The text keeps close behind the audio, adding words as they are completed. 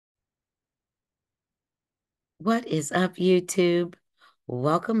What is up, YouTube?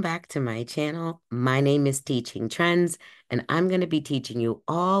 Welcome back to my channel. My name is Teaching Trends, and I'm going to be teaching you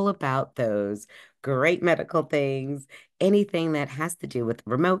all about those great medical things, anything that has to do with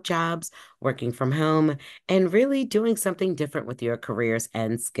remote jobs, working from home, and really doing something different with your careers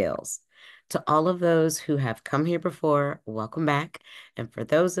and skills. To all of those who have come here before, welcome back. And for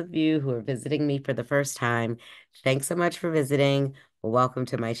those of you who are visiting me for the first time, thanks so much for visiting. Welcome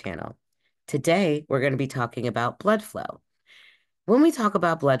to my channel. Today, we're going to be talking about blood flow. When we talk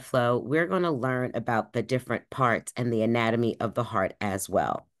about blood flow, we're going to learn about the different parts and the anatomy of the heart as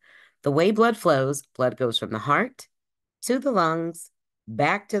well. The way blood flows, blood goes from the heart to the lungs,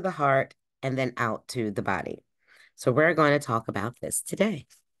 back to the heart, and then out to the body. So we're going to talk about this today.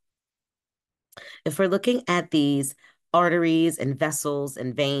 If we're looking at these arteries and vessels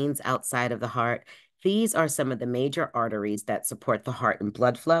and veins outside of the heart, these are some of the major arteries that support the heart and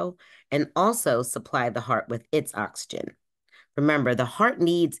blood flow and also supply the heart with its oxygen. Remember, the heart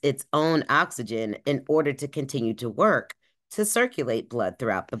needs its own oxygen in order to continue to work to circulate blood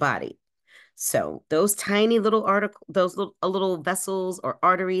throughout the body. So those tiny little little vessels or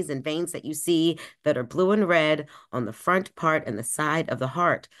arteries and veins that you see that are blue and red on the front part and the side of the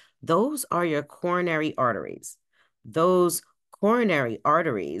heart, those are your coronary arteries. Those coronary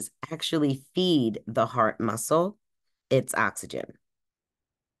arteries actually feed the heart muscle its oxygen.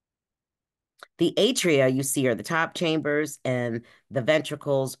 The atria you see are the top chambers, and the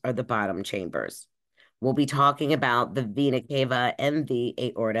ventricles are the bottom chambers. We'll be talking about the vena cava and the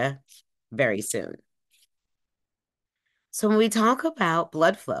aorta very soon. So when we talk about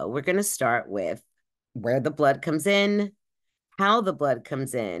blood flow, we're going to start with where the blood comes in, how the blood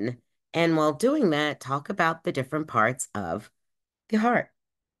comes in, and while doing that, talk about the different parts of the heart.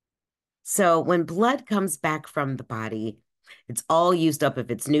 So when blood comes back from the body, it's all used up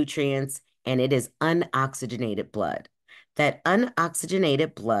of its nutrients and it is unoxygenated blood. That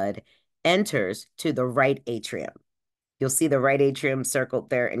unoxygenated blood enters to the right atrium. You'll see the right atrium circled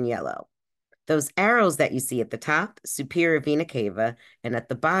there in yellow. Those arrows that you see at the top, superior vena cava, and at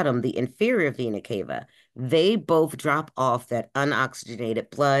the bottom, the inferior vena cava, they both drop off that unoxygenated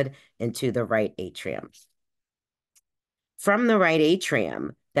blood into the right atrium. From the right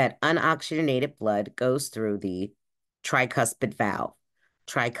atrium, that unoxygenated blood goes through the tricuspid valve.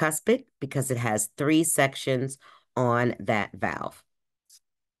 Tricuspid because it has 3 sections on that valve.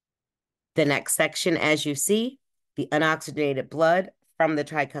 The next section, as you see, the unoxygenated blood from the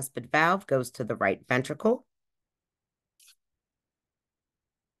tricuspid valve goes to the right ventricle.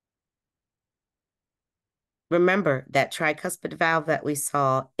 Remember that tricuspid valve that we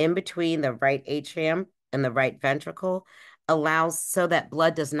saw in between the right atrium and the right ventricle allows so that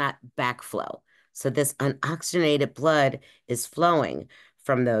blood does not backflow. So this unoxygenated blood is flowing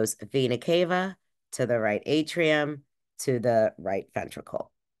from those vena cava to the right atrium to the right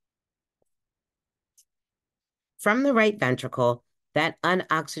ventricle. From the right ventricle, that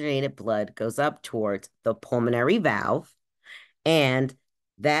unoxygenated blood goes up towards the pulmonary valve, and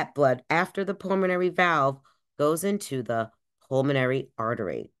that blood after the pulmonary valve goes into the pulmonary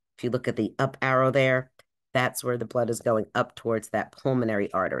artery. If you look at the up arrow there, that's where the blood is going up towards that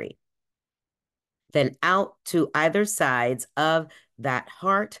pulmonary artery. Then out to either sides of that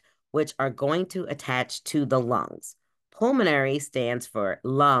heart, which are going to attach to the lungs. Pulmonary stands for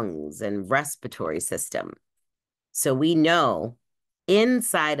lungs and respiratory system. So we know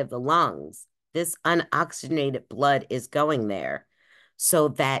inside of the lungs, this unoxygenated blood is going there so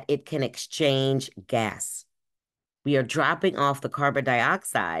that it can exchange gas. We are dropping off the carbon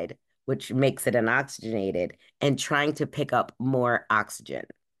dioxide, which makes it unoxygenated, and trying to pick up more oxygen.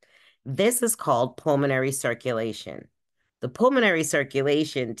 This is called pulmonary circulation. The pulmonary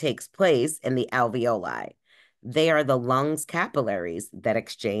circulation takes place in the alveoli. They are the lungs capillaries that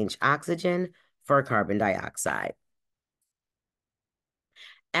exchange oxygen for carbon dioxide.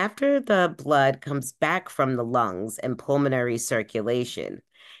 After the blood comes back from the lungs and pulmonary circulation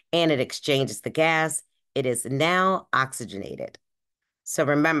and it exchanges the gas, it is now oxygenated. So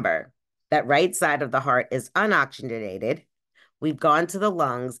remember, that right side of the heart is unoxygenated. We've gone to the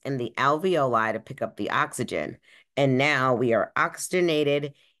lungs and the alveoli to pick up the oxygen. And now we are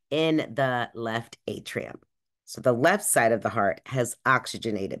oxygenated in the left atrium. So the left side of the heart has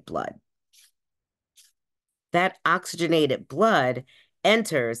oxygenated blood. That oxygenated blood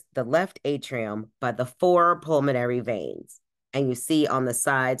enters the left atrium by the 4 pulmonary veins. And you see on the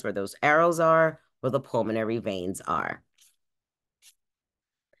sides where those arrows are, where the pulmonary veins are.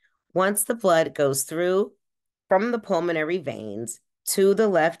 Once the blood goes through from the pulmonary veins to the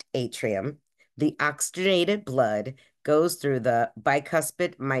left atrium, the oxygenated blood goes through the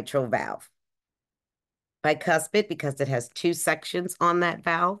bicuspid mitral valve. Bicuspid because it has two sections on that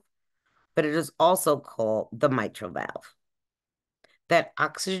valve, but it is also called the mitral valve. That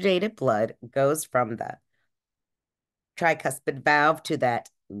oxygenated blood goes from the tricuspid valve to that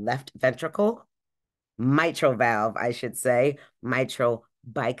left ventricle, mitral valve, I should say, mitral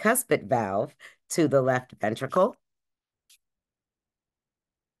bicuspid valve to the left ventricle.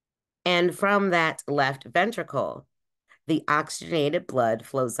 And from that left ventricle, the oxygenated blood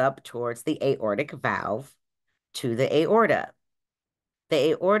flows up towards the aortic valve to the aorta.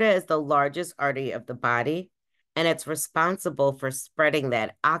 The aorta is the largest artery of the body, and it's responsible for spreading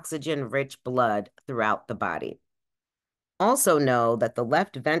that oxygen-rich blood throughout the body. Also know that the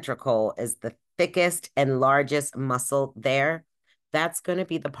left ventricle is the thickest and largest muscle there. That's going to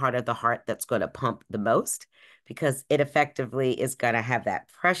be the part of the heart that's going to pump the most because it effectively is going to have that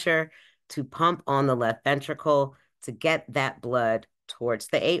pressure to pump on the left ventricle to get that blood towards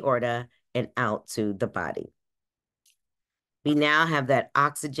the aorta and out to the body. We now have that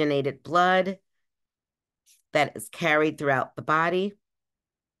oxygenated blood that is carried throughout the body,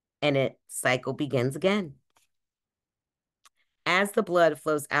 and its cycle begins again. As the blood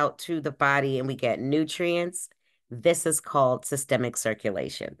flows out to the body and we get nutrients, this is called systemic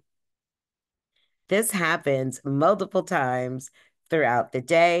circulation. This happens multiple times throughout the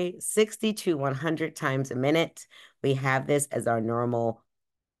day, 60 to 100 times a minute. We have this as our normal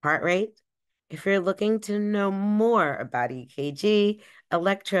heart rate. If you're looking to know more about EKG,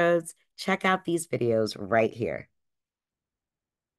 electrodes, check out these videos right here.